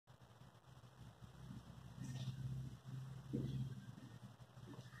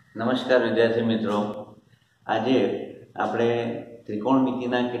નમસ્કાર વિદ્યાર્થી મિત્રો, આજે આપણે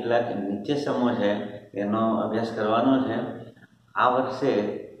ત્રિકોણમિતિના કેટલાક નિત્યસમો છે એનો અભ્યાસ કરવાનો છે. આ વર્ષે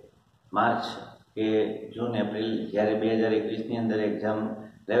માર્ચ કે જૂન એપ્રિલ જ્યારે 2021ની અંદર એક્ઝામ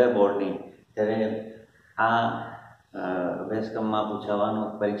લેવે બોર્ડની, ત્યારે આ અભ્યાસક્રમમાં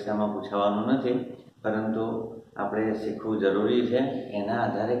પરીક્ષામાં પૂછાવાનું નથી, પરંતુ આપણે શીખવું જરૂરી છે. એના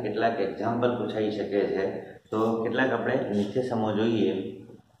આધારે કેટલાક એક્ઝામ્પલ પૂછાઈ શકે છે. તો કેટલાક આપણે નિત્યસમો જોઈએ.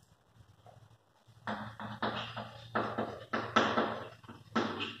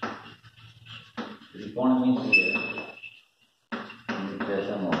 ત્રિકોણમિતીય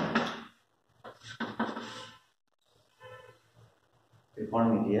નિત્યસમો.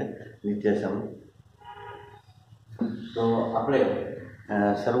 ત્રિકોણમિતીય નિત્યસમ. તો આપણે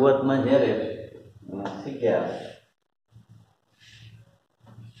શરૂઆતમાં જ્યારે શીખ્યા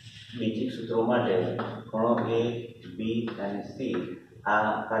બીજીક સૂત્રો માટે ખૂણો A, B અને C, આ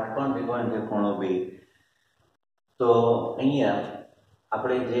કાટકોણ ત્રિકોણ છે ખૂણો B. તો અહીંયા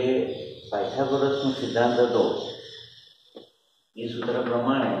આપણે જે પાયથાગોરસનો સિદ્ધાંત હતો એ સૂત્ર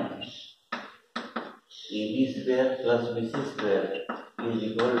પ્રમાણે AB² + BC²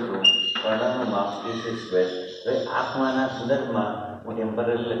 = કર્ણનું માપ AC². હવે આ ખૂણાના સંદર્ભમાં હું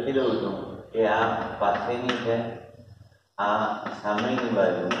ટેમ્પરરી લખી દઉં છું કે આ પાસેની છે, આ સામેની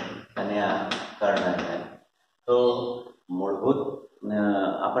બાજુ અને આ કર્ણ છે. તો મૂળભૂત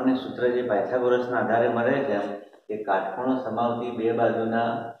આપણને સૂત્ર જે પાયથાગોરસના આધારે મળે છે કે કાટખૂણો સમાવતી બે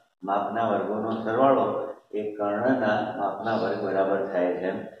બાજુના માપના વર્ગોનો સરવાળો એ કર્ણના માપના વર્ગ બરાબર થાય છે.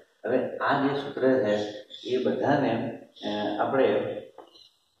 હવે આ જે સૂત્ર છે એ બધાને આપણે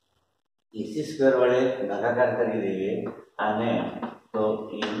AC² વડે ભાગાકાર કરી દઈએ. આને તો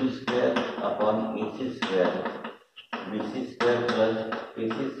AB² / AC² BC² +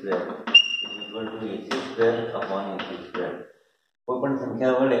 AC² AC² કોઈ પણ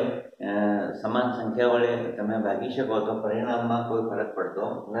સંખ્યા વડે સમાન સંખ્યા વડે તમે ભાગી શકો તો પરિણામમાં કોઈ ફરક પડતો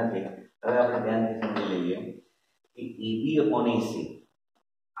નથી. હવે આપણે ધ્યાનથી સમજી લઈએ કે AB/AC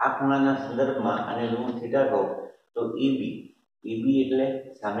આ ખૂણાના સંદર્ભમાં આને જો હું થીટા કહું તો AB એટલે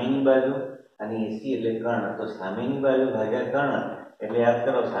સામેની બાજુ અને AC એટલે કર્ણ. તો સામેની બાજુ ભાગ્યા કર્ણ એટલે યાદ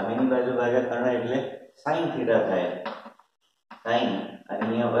કરો, સામેની બાજુ ભાગ્યા કર્ણ એટલે sin થીટા થાય. sin અને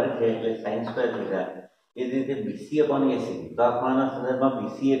અહીંયા વર્ગ છે એટલે sin² થીટા. એ જ રીતે BC/AC, તો આ ખૂણાના સંદર્ભમાં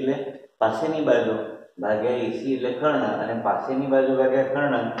BC એટલે પાસેની બાજુ ભાગ્યા AC એટલે કર્ણ, અને પાસેની બાજુ ભાગ્યા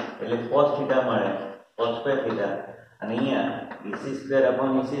કર્ણ એટલે cos થીટા મળે, cos² થીટા. અને અહીંયા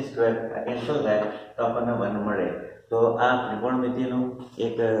AC²/AC² આ કેન્સલ થાય તો આપણને 1 મળે. તો આ ત્રિકોણમિતિનું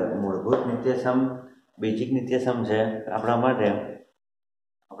એક મૂળભૂત નિત્યસમ, બેઝિક નિત્યસમ છે. આપણા માટે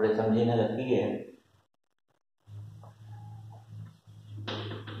આપણે સમજીને લખીએ.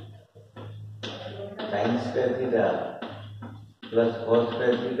 sin² theta + cos²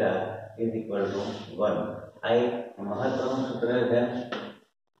 theta = 1. આ એક મહત્વનું સૂત્ર છે,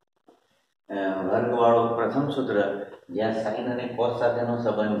 વર્ગવાળું પ્રથમ સૂત્ર, જ્યાં sin અને cos સાથેનો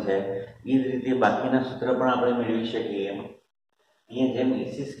સંબંધ છે. એ જ રીતે બાકીના સૂત્ર પણ આપણે મેળવી શકીએ. અહીંયા જેમ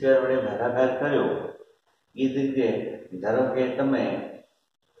AC² વડે ભાગાકાર કર્યો એ જ રીતે ધારો કે તમે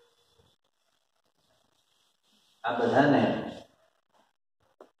આ બધાને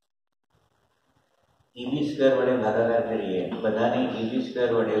AB² વડે ભાગાકાર કરીએ, બધાને AB²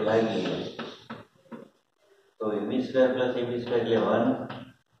 વડે ભાગીએ તો AB² + AB² એટલે 1.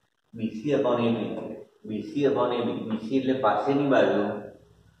 BC/AB BC એટલે પાસેની બાજુ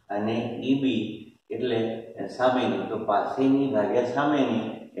અને EB એટલે સામેની. તો પાસેની ભાગ્યા સામેની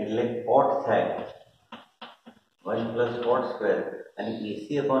એટલે cot થાય, 1 + cot². અને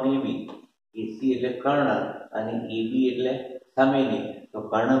AC/AB AC એટલે કર્ણ અને EB એટલે સામેની, તો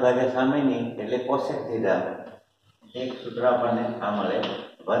કર્ણ ભાગ્યા સામેની એટલે cosec થીટા. એક સૂત્ર આપણને આ મળે,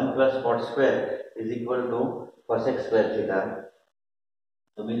 1 + cot² = cosec² થીટા.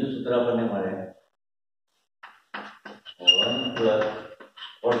 તો બીજું સૂત્ર આપણને મળે 1 +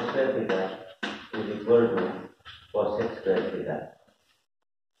 cot² થીટા = cosec² થીટા.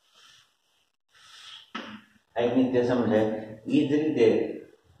 આ એક નિત્યસમ છે. એ જ રીતે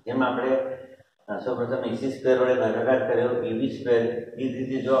જેમ આપણે સૌપ્રથમ AC² વડે ભાગાકાર કર્યો AB², એ જ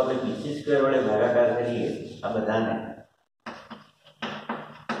રીતે જો આપણે BC² વડે ભાગાકાર કરીએ આ બધાને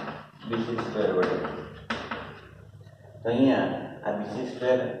BC² વડે, તો અહીંયા આ BC²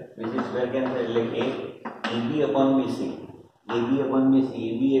 કેન્સલ એટલે કે AB/BC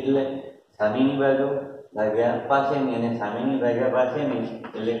AB એટલે સામેની બાજુ ભાગ્યા પાસેની, અને સામેની ભાગ્યા પાસેની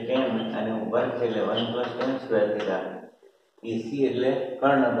એટલે tan, અને વર્ગ છે એટલે 1 + tan² થીટા. AC એટલે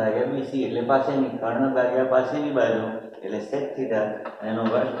કર્ણ ભાગ્યા BC એટલે પાસેની, કર્ણ ભાગ્યા પાસેની બાજુ એટલે sec થીટા, એનો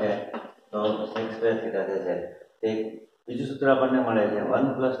વર્ગ છે તો sec² થીટા થશે. તે બીજું સૂત્ર આપણને મળે છે 1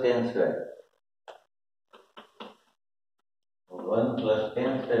 + tan square 1 +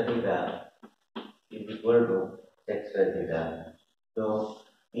 tan square theta = sec square theta. તો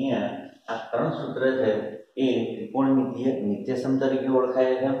અહીંયા આ ત્રણ સૂત્ર છે એ ત્રિકોણમિતિય નિત્યસમ તરીકે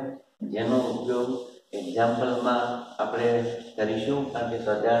ઓળખાય છે, જેનો ઉપયોગ એક્ઝામ્પલમાં આપણે કરીશું. કારણ કે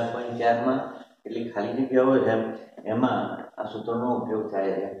સ્વાધ્યાય 8.4માં એટલી ખાલી જગ્યાઓ છે એમાં આ સૂત્રનો ઉપયોગ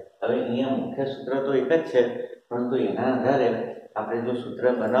થાય છે. હવે અહીંયા મુખ્ય સૂત્ર તો એક જ છે, પરંતુ એના આધારે આપણે જો સૂત્ર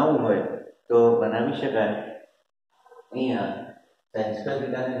બનાવવું હોય તો બનાવી શકાય. અહીંયા sin સ્ક્વેર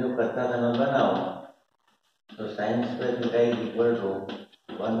થીટાને જો કરતા તમે બનાવો તો sin square theta =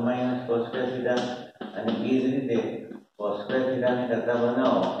 1 - cos square theta, અને એ જ રીતે cos સ્ક્વેર થીટાને કરતા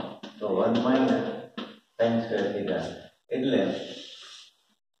બનાવો તો 1 - sin સ્ક્વેર થીટા. એટલે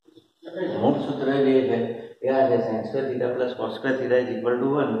મૂળ સૂત્ર જે છે એ આ છે sin square theta + cos square theta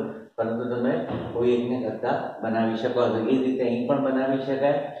 = 1, પરંતુ તમે કોઈ એકને કરતા બનાવી શકો છો. એ રીતે અહીં પણ બનાવી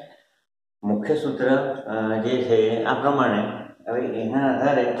શકાય. મુખ્ય સૂત્ર જે છે આ પ્રમાણે. હવે એના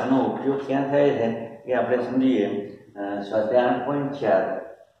આધારે આનો ઉપયોગ ક્યાં થાય છે એ આપણે સમજીએ. સ્વાધ્યાય 8.4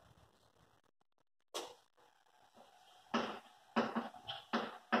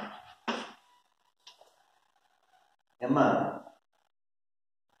 એમાં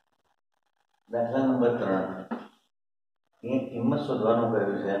દાખલા નંબર 3 એ કિંમત શોધવાનું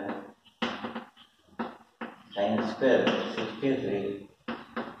કહ્યું છે. sin square 63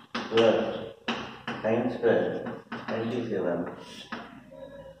 + sin square 27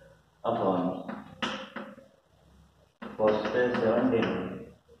 upon cos square 17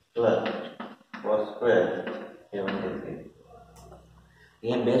 + cos square 73.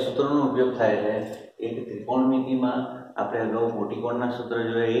 અહીંયા બે સૂત્રોનો ઉપયોગ થાય છે. એક ત્રિકોણમિતિમાં આપણે અગાઉ કોટિકોણના સૂત્ર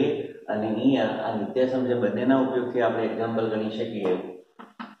જોઈએ, અને અહીંયા આ નિત્યસમ છે, બંનેના ઉપયોગથી આપણે એક્ઝામ્પલ ગણી શકીએ.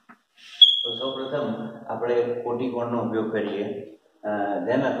 તો સૌપ્રથમ આપણે કોટિકોણનો ઉપયોગ કરીએ.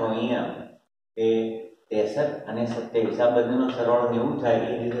 ધ્યાન રાખો અહીંયા કે 63 અને 27 આ બંનેનો સરવાળો 90 થાય.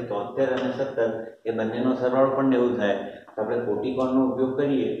 એ રીતે 73 અને 17 એ બંનેનો સરવાળો પણ 90 થાય. તો આપણે કોટિકોણનો ઉપયોગ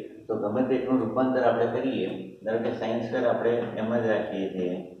કરીએ તો ગમે તેટલું રૂપાંતર આપણે કરીએ. ધારો કે sin સ્ક્વેર આપણે એમ જ રાખીએ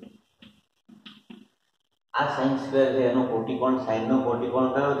છીએ. આ sin સ્ક્વેર છે એનો કોટિકોણ, sin નો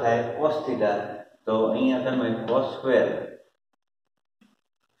કોટિકોણ કયો થાય? cos theta. તો અહીંયા તમે cos સ્ક્વેર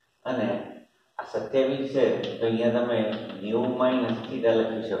અને આ 27 છે તો અહીંયા તમે 90 - થીટા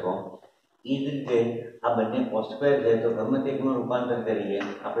લખી શકો. એ જ રીતે આ બંને cos સ્ક્વેર છે તો ગમે તે એકનું રૂપાંતર કરીએ.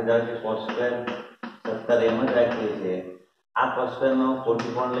 આપણે ધારો કે cos સ્ક્વેર 70 એમ જ રાખીએ છીએ. આ cos સ્ક્વેર નો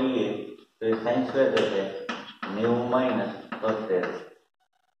કોટિકોણ લઈએ તો એ sin સ્ક્વેર થશે 90 - 73.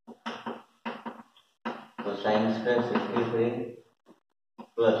 તો sin સ્ક્વેર 63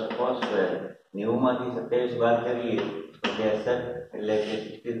 + cos સ્ક્વેર 90 માંથી 27 બાદ કરીએ તો 63, એટલે કે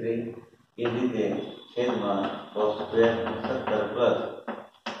 63. એ રીતે છેદમાં cos સ્ક્વેર 70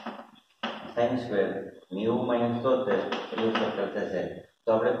 + sin સ્ક્વેર 90 - 73 એટલે 70 થશે. તો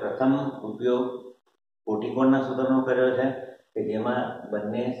આપણે પ્રથમ ઉપયોગ કોટિકોણના સૂત્રનો કર્યો છે કે જેમાં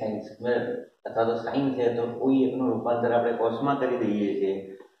બંને sin સ્ક્વેર અથવા તો sin છે તો કોઈ એકનું રૂપાંતર આપણે cosમાં કરી દઈએ છીએ,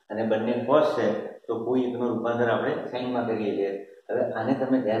 અને બંને cos છે તો કોઈ એકનું રૂપાંતર આપણે sin માં કરીએ છીએ. હવે આને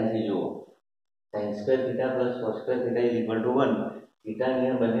તમે ધ્યાનથી જુઓ. sin square theta + cos square theta = 1. Theta ને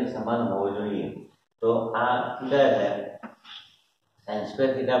બંને સમાન હોવો જોઈએ. તો આ થીટા છે. sin square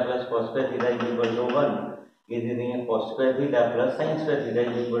theta + cos square theta = 1. એ જ રીતે cos square theta + sin square theta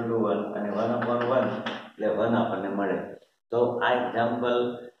 = 1, અને 1/1 એટલે 1 આપણને મળે. તો આ એક્ઝામ્પલ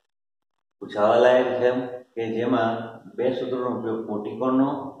પૂછાવા લાયક છે કે જેમાં બે સૂત્રોનો ઉપયોગ કોટિકોણનો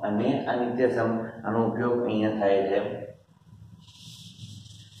અને આ નિત્યસમ આનો ઉપયોગ અહીંયા થાય છે.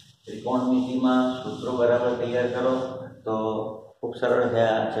 ત્રિકોણમિતિમાં સૂત્રો બરાબર તૈયાર કરો તો ખૂબ સરળ છે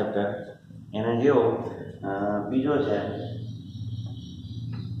આ ચેપ્ટર. એના જેવો બીજો છે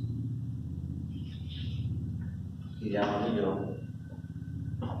ત્રીજામાં બીજો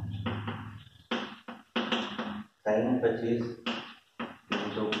sin 25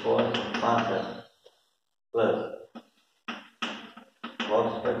 * cos 65 + cos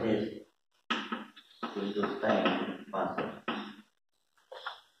 25 * sin 65.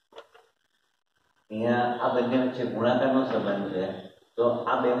 અહીંયા આ બંને વચ્ચે ગુણાકારનો સંબંધ છે. તો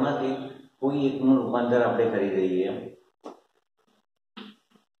આ બેમાંથી કોઈ એકનું રૂપાંતર આપણે કરી દઈએ.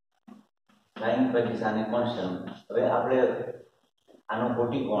 sin 25 આને કોન્સ્ટન્ટ. હવે આપણે આનો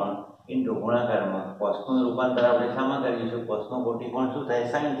કોટિકોણ ઇન્ટુ ગુણાકારમાં cos નું રૂપાંતર આપણે શામાં કરીશું? cos નો કોટિકોણ શું થાય?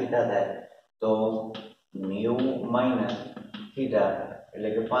 sin થીટા થાય. તો 90 - થીટા એટલે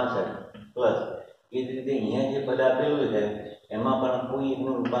કે 65 પ્લસ એ જ રીતે અહીંયા જે પદ આપેલું છે એમાં પણ કોઈ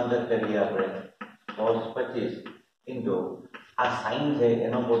એકનું રૂપાંતર કરીએ આપણે. cos 25 ઇન્ટુ આ sin છે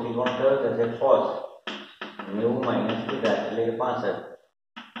એનો કોટિકોણ કયો થશે? cos 90 માઇનસ થીટા એટલે કે 65.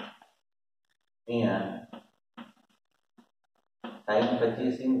 અહીંયા sin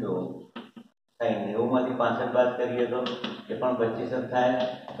 25 ઇન્ટુ sin 90 માંથી 65 બાદ કરીએ તો એ પણ 25 જ થાય.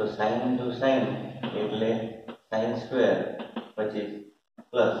 તો sin ઇન્ટુ sin એટલે sin સ્ક્વેર 25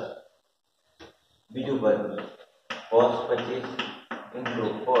 પ્લસ બીજું પદ cos 25 ઇન્ટુ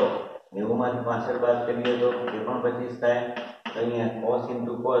cos 90 માંથી 65 બાદ કરીએ તો એ પણ 25 થાય. તો અહીંયા cos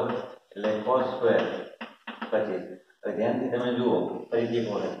ઇન્ટુ cos એટલે cos સ્ક્વેર 25. હવે ધ્યાનથી તમે જુઓ ફરીથી એક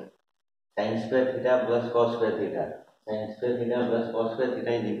વખત sin square theta plus cos square theta, sin square theta plus cos square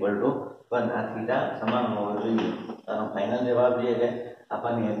theta is equal to 1. આ થીટા સમાન હોવો જોઈએ. આનો ફાઇનલ જવાબ જે છે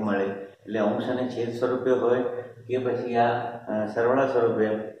આપણને 1 મળે. એટલે અંશ અને છેદ સ્વરૂપે હોય કે પછી આ સરવાળા સ્વરૂપે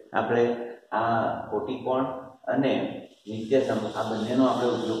આપણે આ કોટિકોણ અને નિત્યસમ આ બંનેનો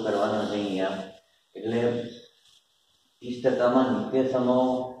આપણે ઉપયોગ કરવાનો છે અહીંયા. એટલે 30%માં નિત્યસમો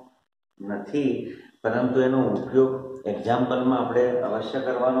નથી, પરંતુ એનો ઉપયોગ એક્ઝામ્પલમાં આપણે અવશ્ય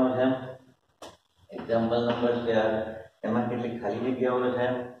કરવાનો છે. એક્ઝામ્પલ નંબર 4 એમાં કેટલી ખાલી જગ્યાઓ છે?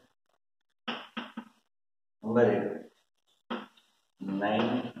 Number 1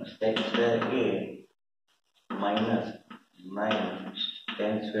 9 sec square a minus 9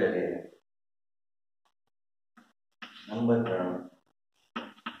 tan square a. Number 3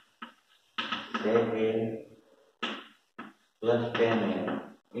 sec a plus tan a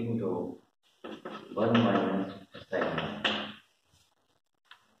into 1 minus sin a.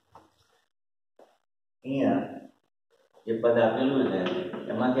 અહીંયા જે પદ આપેલું છે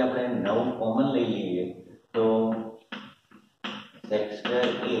એમાંથી આપણે 9 કોમન લઈ લઈએ તો sec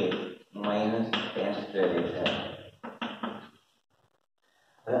square a minus tan square a થાય.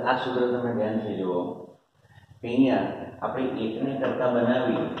 હવે આ સૂત્ર તમે ધ્યાનથી જુઓ. અહીંયા આપણે 1 ને કરતા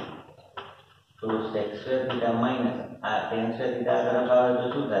બનાવી તો sec square theta minus આ tan square theta આ તરફ આવે તો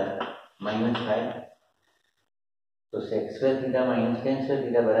શું થાય? માઇનસ થાય. તો sec square theta minus tan square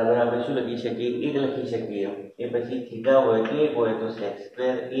theta બરાબર આપણે શું લખી શકીએ? 1 લખી શકીએ. એ પછી થીટા હોય કે 1 હોય તો sec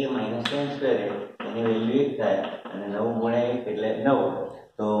square a minus tan square a any value 1 થાય અને 9 ગુણ્યા 1 એટલે 9.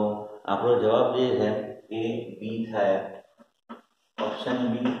 તો આપણો જવાબ જે છે એ બી થાય. ઓપ્શન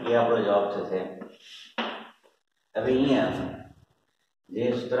બી એ આપણો જવાબ થશે. હવે અહીંયા જે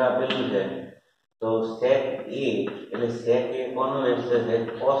સૂત્ર આપેલું છે તો sec a એટલે sec a કોનો વેક્ટર છે?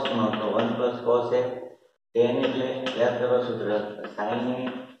 cos નો. તો 1 plus cos a. tan એટલે યાદ કરો સૂત્ર sin a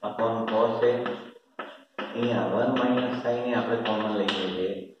upon cos a. અહીંયા 1 minus sin a આપણે કોમન લઈએ છીએ,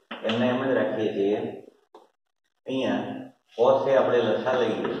 એમને એમ જ રાખીએ છીએ. અહીંયા cos a આપણે લસા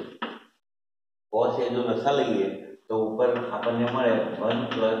લઈએ. cos a જો લસા લઈએ તો ઉપર આપણને મળે 1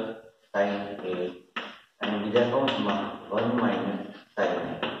 plus sin a અને બીજા કૌંસમાં 1 minus sin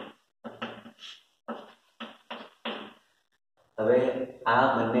a. હવે આ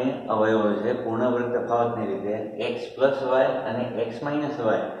બંને અવયવો છે પૂર્ણ વર્ગ તફાવતની રીતે x plus y અને x minus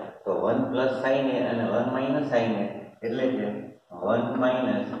y. તો 1 plus sin a અને 1 minus sin a એટલે કે 1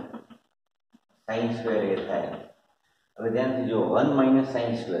 minus sin square a થાય. હવે ધ્યાનથી જુઓ 1 minus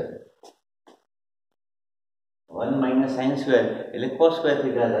sin square 1 minus sin square એટલે cos square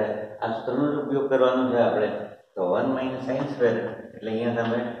થીટા થાય. આ સૂત્રનો જ ઉપયોગ કરવાનો છે આપણે. તો 1 minus sin square એટલે અહીંયા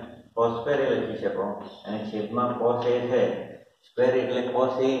તમે cos square a લખી શકો અને છેદમાં cos a છે. સ્ક્વેર એટલે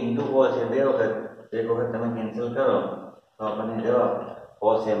cos a into cos a બે વખત, એક વખત તમે કેન્સલ કરો તો આપણને જવાબ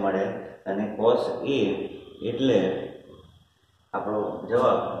cos a મળે અને cos a એટલે આપણો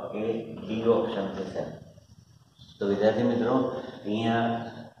જવાબ એ ડી ઓપ્શન થશે. તો વિદ્યાર્થી મિત્રો અહીંયા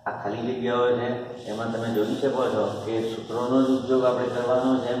આ ખાલી જગ્યાઓ છે એમાં તમે જોઈ શકો છો કે સૂત્રોનો જ ઉપયોગ આપણે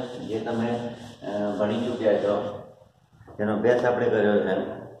કરવાનો છે જે તમે ભણી ચૂક્યા છો, જેનો અભ્યાસ આપણે કર્યો છે.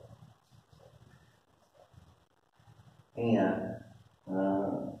 અહીંયા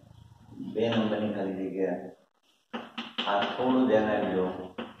 2 નંબરની ખાલી જગ્યા. આ થોડું ધ્યાન આપજો.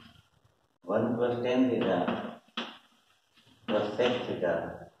 1 plus tan theta plus sec theta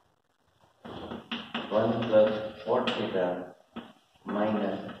 1 plus cot theta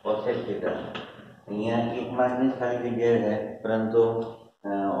minus cosec theta. અહીંયા 1 માર્કની ખાલી જગ્યા છે, પરંતુ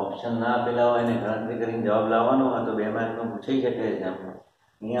ઓપ્શન ના આપેલા હોય અને ગણતરી કરીને જવાબ લાવવાનો હોય તો 2 માર્કનો પૂછાઈ શકે છે.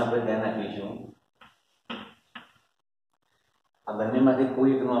 અહીંયા આપણે ધ્યાન આપીશું આ બંનેમાંથી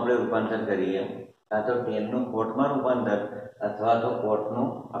કોઈ એકનું આપણે રૂપાંતર કરીએ. કાં તો ટેનનું કોટમાં રૂપાંતર અથવા તો કોટનું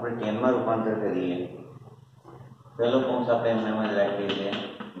આપણે ટેનમાં રૂપાંતર કરીએ. પહેલો કૌંસ આપણે એમ જ રાખીએ છીએ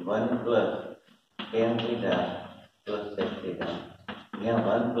 1 plus tan theta plus sec theta.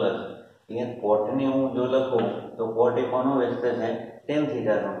 અહીંયા 1 plus અહીંયા કોટને હું જો લખું તો કોટ એ કોનો વેક્ટર છે? tan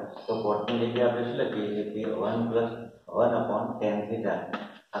theta નો. તો કોટની જગ્યાએ આપણે શું લખીએ છીએ કે 1 plus 1 upon tan theta.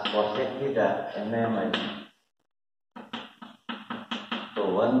 આ cosec theta એમને એમ જ. તો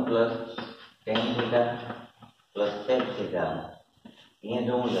 1 plus tan theta plus sec theta. અહીંયા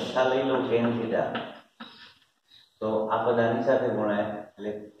જો હું લસા લઈ લઉં tan થીટા તો આ પદ આની સાથે ગુણાય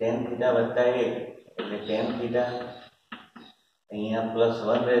એટલે tan થીટા વત્તા 1 એટલે tan થીટા અહીંયા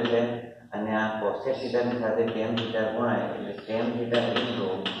 +1 રહેશે અને આ cosec થીટાની સાથે tan થીટા ગુણાય એટલે tan theta into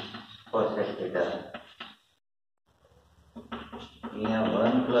cosec theta. અહીંયા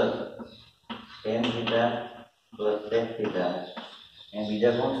 1 plus tan theta plus sec theta અને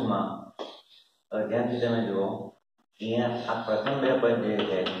બીજા કૌંસમાં ધ્યાનથી તમે જુઓ અહીંયા આ પ્રથમ બે પદ જે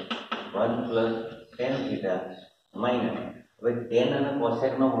છે 1 પ્લસ tan થીટા માઇનસ હવે tan અને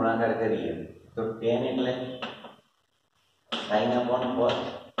cosec નો ગુણાકાર કરીએ તો tan એટલે sin upon cos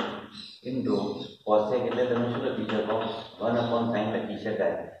into cosec એટલે તમે શું લખી શકો 1 upon sin લખી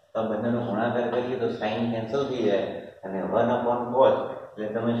શકાય. તો આ બંનેનો ગુણાકાર કરીએ તો sin કેન્સલ થઈ જાય અને 1 upon cos એટલે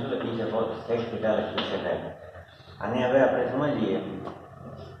તમે શું લખી શકો sec થીટા લખી શકાય. આને હવે આપણે સમજીએ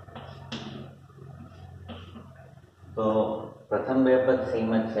તો પ્રથમ બે પદ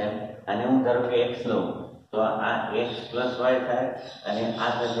સેમ જ છે. અને હું ધારો કે x લઉં તો આ x પ્લસ y થાય અને આ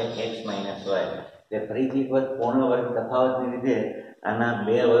થશે x માઇનસ y. તે ફરીથી એક વખત પૂર્ણ વર્ગ તફાવતની લીધે આના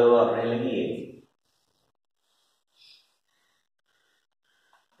બે અવયવો આપણે લઈએ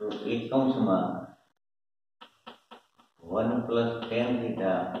તો એક કૌંસમાં 1 plus tan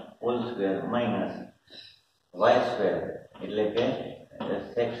theta whole square minus y square એટલે કે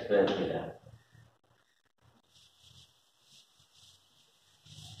sec સ્ક્વેર થીટા.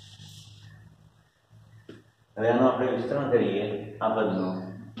 હવે આનું આપણે વિસ્તરણ કરીએ આ પદનું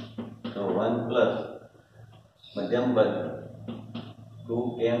તો 1 પ્લસ મધ્યમ પદ 2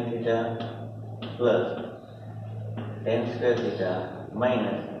 tan theta plus tan square theta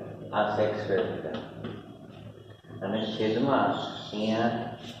minus આ sec સ્ક્વેર થીટા અને છેદમાં અહીંયા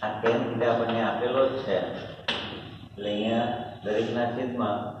આ tan થીટા આપણને આપેલો જ છે એટલે અહીંયા દરેકના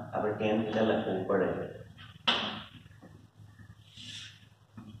છેદમાં આપણે tan થીટા લખવું પડે.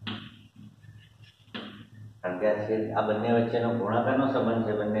 કારણ કે આ બંને વચ્ચેનો ગુણાકારનો સંબંધ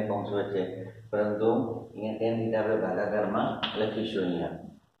છે બંને કૌંસ વચ્ચે, પરંતુ અહીંયા tan થીટા આપણે ભાગાકારમાં લખીશું. અહીંયા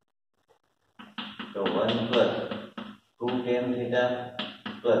તો 1 પ્લસ 2 tan થીટા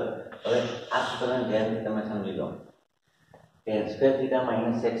પ્લસ હવે આ સૂત્રને ધ્યાનથી તમે સમજી લો tan square theta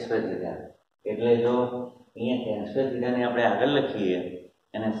minus sec square theta એટલે જો અહીંયા tan સ્ક્વેર થીટાને આપણે આગળ લખીએ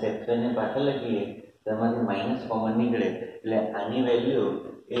અને sec સ્ક્વેરને પાછળ લખીએ તો એમાંથી માઇનસ કોમન નીકળે એટલે આની વેલ્યુ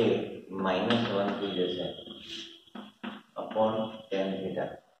એ -1 થઈ જશે upon tan થીટા.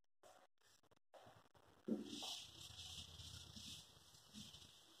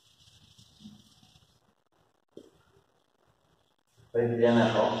 ફરીથી ધ્યાન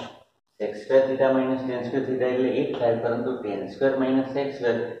આપો sec square theta minus tan square theta એટલે 1 થાય, પરંતુ tan square minus sec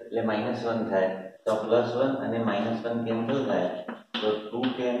square એટલે -1 થાય. તો +1 અને -1 કેન્સલ થાય તો 2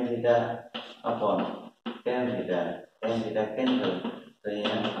 tan theta upon tan theta cancel તો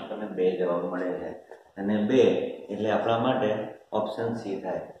અહીંયા આપણને 2 જવાબ મળે છે અને 2 એટલે આપણા માટે ઓપ્શન સી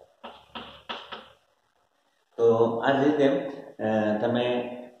થાય. તો આ જ રીતે તમે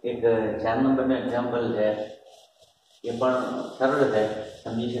એક 4 નંબરનું એક્ઝામ્પલ છે એ પણ સરળ છે,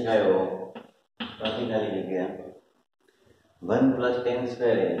 સમજી શકાય એવો. ચોથી ખાલી જગ્યા 1 plus tan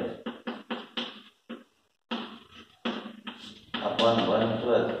square upon 1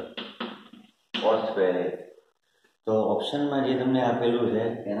 plus cos square. તો ઓપ્શનમાં જે તમને આપેલું છે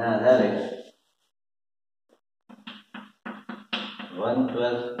એના આધારે 1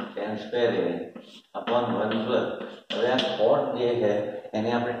 plus tan square upon 1 plus હવે આ cot જે છે એને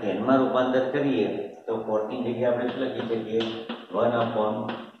આપણે tan માં રૂપાંતર કરીએ તો cot ની જગ્યાએ આપણે શું લખી શકીએ 1 upon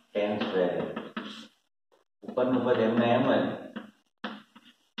tan સ્ક્વેર. ઉપરનું પદ એમને એમ જ.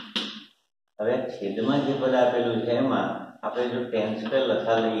 હવે છેદમાં જે પદ આપેલું છે એમાં આપણે જો tan સ્ક્વેર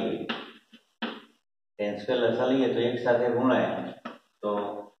લસા લઈએ તો એક સાથે ગુણાય તો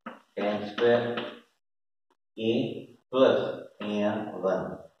tan સ્ક્વેર a પ્લસ અહીંયા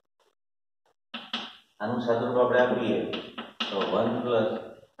 1 આનું સાદુરૂપ આપણે આપીએ તો 1 plus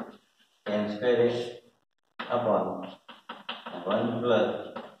tan square upon 1 plus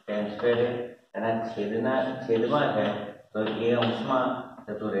tan square અને છેદમાં છે તો એ અંશમાં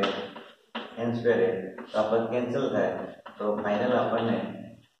જતું રહે n સ્ક્વેર તો આ પદ કેન્સલ થાય તો ફાઇનલ આપણને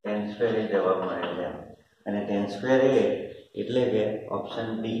tan સ્ક્વેર જવાબ મળે છે અને tan સ્ક્વેર એટલે કે ઓપ્શન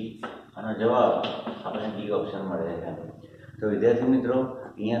ડી આનો જવાબ આપણને ડી ઓપ્શન મળે છે. તો વિદ્યાર્થી મિત્રો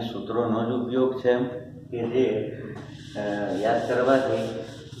અહીંયા સૂત્રોનો જ ઉપયોગ છે કે જે યાદ કરવાથી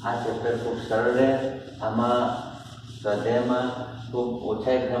આ ચેપ્ટર ખૂબ સરળ રહે. આમાં સ્વાધ્યાયમાં ખૂબ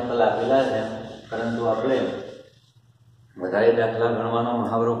ઓછા એક્ઝામ્પલ આપેલા છે, પરંતુ આપણે વધારે દાખલા ગણવાનો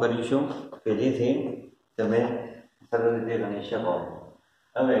મહાવરો કરીશું કે જેથી તમે સરળ રીતે ગણી શકો.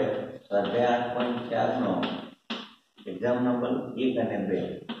 હવે સ્વાધ્યાય 8.4નો એક્ઝામ્પલ 1 અને 2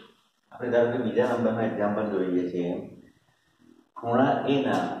 આપણે ધારો કે બીજા નંબરનો એક્ઝામ્પલ જોઈએ છીએ. ખૂણા A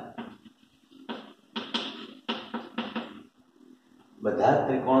ના બધા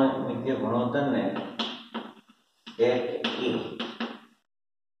ત્રિકોણમિતિય ગુણોત્તરને સેટ A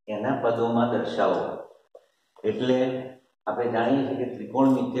એના પદોમાં દર્શાવો. એટલે આપણે જાણીએ છીએ કે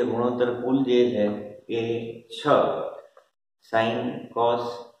ત્રિકોણમિતિય ગુણોત્તર કુલ જે છે એ 6 sin cos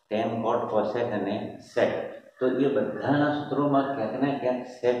tan cot cosec અને sec. તો એ બધાના સૂત્રોમાં ક્યાંક ને ક્યાંક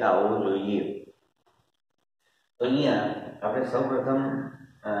sec આવવો જોઈએ. તો અહીંયા આપણે સૌપ્રથમ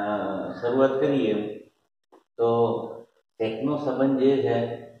શરૂઆત કરીએ તો secનો સંબંધ જે છે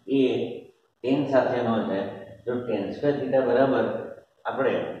એ tan સાથેનો છે. જો tan સ્ક્વેર થીટા બરાબર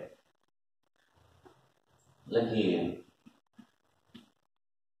આપણે લખીએ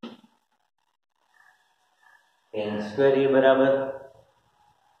tan સ્ક્વેર એ બરાબર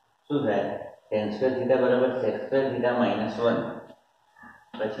શું થાય? tan સ્ક્વેર થીટા બરાબર sec સ્ક્વેર થીટા -1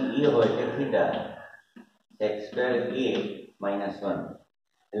 પછી એ હોય કે થીટા sec સ્ક્વેર a -1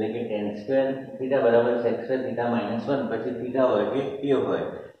 એટલે કે tan સ્ક્વેર થીટા બરાબર sec સ્ક્વેર થીટા -1 પછી થીટા હોય કે a હોય.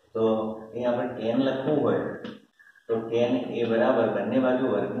 તો અહીં આપણે tan લખવું હોય તો tan a બરાબર બંને બાજુ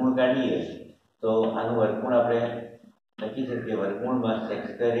વર્ગમૂળ કાઢીએ તો આનું વર્ગમૂળ આપણે લખી શકીએ વર્ગમૂળમાં sec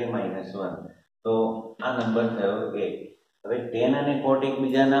સ્ક્વેર a -1. તો આ નંબર થયો 1. હવે tan અને cot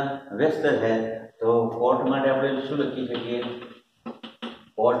એકબીજાના વ્યસ્ત છે તો cot માટે આપણે શું લખી શકીએ?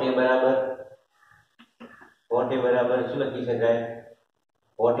 cot a બરાબર શું લખી શકાય?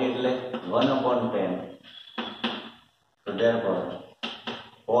 cot એટલે 1/10. તો therefore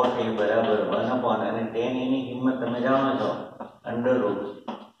cot a બરાબર 1/, અને tan a ની કિંમત તમે જાણો છો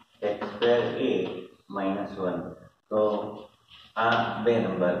 √sec સ્ક્વેર a -1. તો આ બે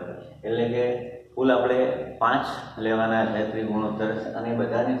નંબર એટલે કે કુલ આપણે 5 લેવાના છે ત્રિગુણોત્તર અને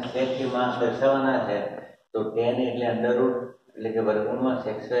બધાને sec માં દર્શાવવાના છે. તો tan એટલે √ એટલે કે વર્ગમૂળમાં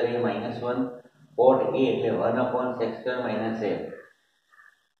sec square a -1, cot a એટલે 1/sec સ્ક્વેર -a.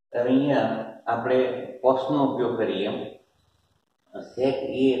 હવે અહીંયા આપણે cos નો ઉપયોગ કરીએ. sec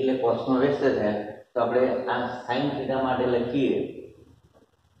a એટલે cos નો વ્યસ્ત છે તો આપણે આ sin થીટા માટે લખીએ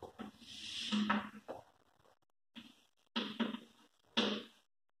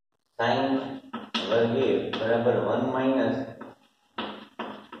sin વર્ગ a બરાબર 1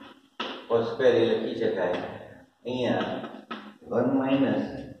 - cos સ્ક્વેર એ લખી શકાય. અહીંયા 1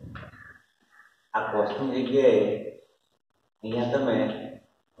 - આ cos ની જગ્યાએ અહીંયા તમે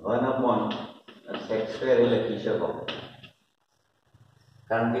 1/sec સ્ક્વેર એ લખી શકો.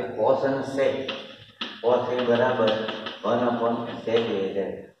 કારણ કે cos અને sec, cos એ બરાબર 1/sec a છે.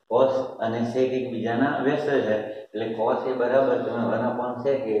 cos અને sec એકબીજાના વ્યસ્ત છે એટલે cos એ બરાબર તમે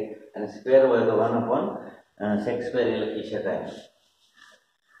 1/sec a અને સ્ક્વેર હોય તો 1/sec સ્ક્વેર એ લખી શકાય.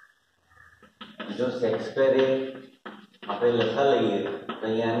 જો sec સ્ક્વેર એ આપણે લખા લઈએ તો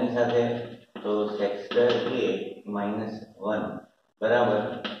અહીંયાની સાથે તો sec સ્ક્વેર a -1 બરાબર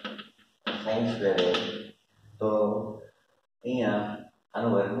sin સ્ક્વેર a. તો અહીંયા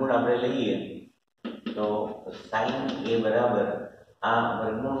આનું વર્ગમૂળ આપણે લઈએ તો sin a બરાબર આ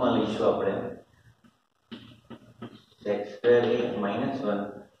વર્ગમૂળમાં લઈશું આપણે sec સ્ક્વેર a -1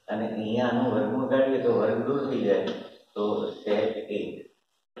 અને અહીંયા આનું વર્ગમૂળ કાઢીએ તો વર્ગ દૂર થઈ જાય તો sec a.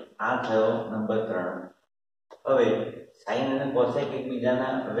 આ થયો નંબર 3. હવે sin અને cosec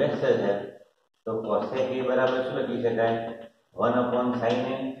એકબીજાના વ્યસ્ત છે તો cosec a બરાબર શું લખી શકાય? 1/sin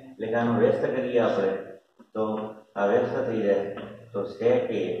a એટલે કે આનું વ્યસ્ત કરીએ આપણે તો આ વ્યસ્ત થઈ જાય તો sec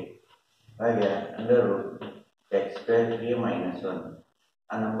a ભાગ્યા √sec સ્ક્વેર a -1.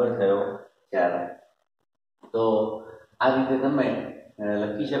 આ નંબર થયો 4. તો આ રીતે તમે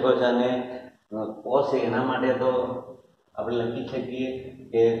લખી શકો છો. અને cos a એના માટે તો આપણે લખી શકીએ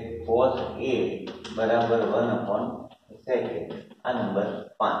કે cos a બરાબર 1/sec a. આ નંબર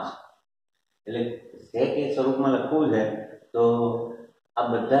 5. એટલે sec a સ્વરૂપમાં લખવું છે તો આ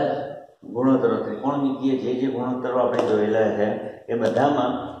બધા જ ગુણોત્તરો ત્રિકોણમિતિય જે ગુણોત્તરો આપણે જોયેલા છે એ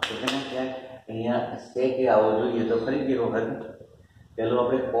બધામાં ક્યાંક અહીંયા sec a આવવો જોઈએ. તો ફરીથી વખત પેલું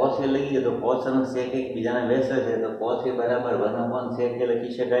આપણે cos a લઈએ તો cos અને sec એકબીજાના વ્યસ્ત છે તો cos a બરાબર 1/sec a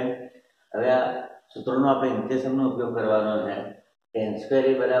લખી શકાય. હવે આ સૂત્રનો આપણે નિત્યસમનો ઉપયોગ કરવાનો છે. tan સ્ક્વેર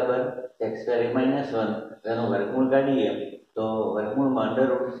a બરાબર sec સ્ક્વેર a -1 એનો વર્ગમૂળ કાઢીએ તો વર્ગમૂળમાં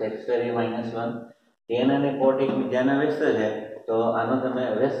 √sec સ્ક્વેર a -1. tan અને cot એકબીજાના વ્યસ્ત છે તો આનો તમે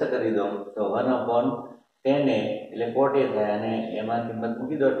વ્યસ્ત કરી દો તો 1/tan a એટલે cot a થાય અને એમાં કિંમત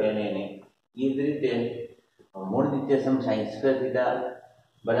મૂકી દો tan a ને. એ જ રીતે મૂળ નિત્યસમ sin સ્ક્વેર થીટા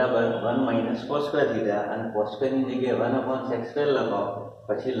બરાબર 1 - cos સ્ક્વેર થીટા અને cos સ્ક્વેર ની જગ્યાએ 1/sec સ્ક્વેર લખો.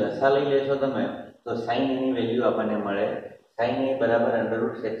 પછી લસા લઈ લેશો તમે તો sin ની વેલ્યુ આપણને મળે sin a બરાબર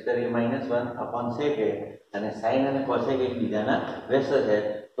 √(sec(a) - 1 sec a અને sin અને cosec એકબીજાના વ્યસ્ત છે.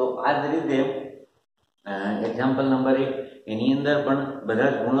 તો આ જ રીતે એક્ઝામ્પલ નંબર 1 એની અંદર પણ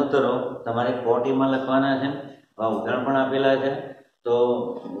બધા જ ગુણોત્તરો તમારે કોટીમાં લખવાના છે. ઉદાહરણ પણ આપેલા છે. તો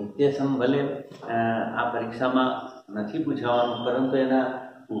નિત્યસમ ભલે આ પરીક્ષામાં નથી પૂછાવાનું, પરંતુ એના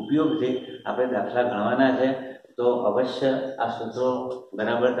ઉપયોગથી આપણે દાખલા ગણવાના છે. તો અવશ્ય આ સૂત્રો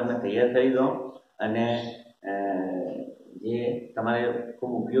બરાબર તમે તૈયાર કરી દો અને જે તમારે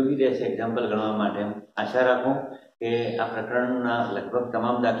ખૂબ ઉપયોગી રહેશે એક્ઝામ્પલ ગણવા માટે. આશા રાખું કે આ પ્રકરણના લગભગ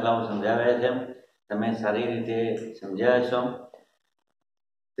તમામ દાખલાઓ સમજાવ્યા છે, તમે સારી રીતે સમજ્યા છો.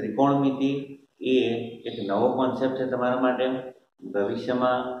 ત્રિકોણમિતિ એ એક નવો કોન્સેપ્ટ છે તમારા માટે,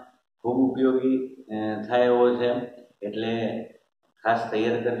 ભવિષ્યમાં ખૂબ ઉપયોગી થાય એવો છે, એટલે ખાસ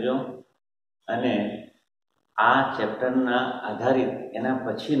તૈયાર કરજો. અને આ ચેપ્ટરના આધારિત એના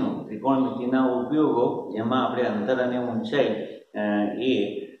પછીનો ત્રિકોણમિતિના ઉપયોગો, જેમાં આપણે અંતર અને ઊંચાઈ એ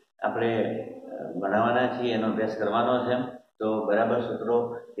આપણે ભણાવવાના છીએ, એનો અભ્યાસ કરવાનો છે. તો બરાબર સૂત્રો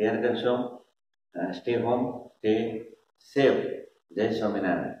તૈયાર કરશો. Stay home, stay safe. જય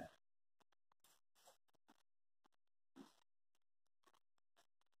સ્વામિનારાયણ.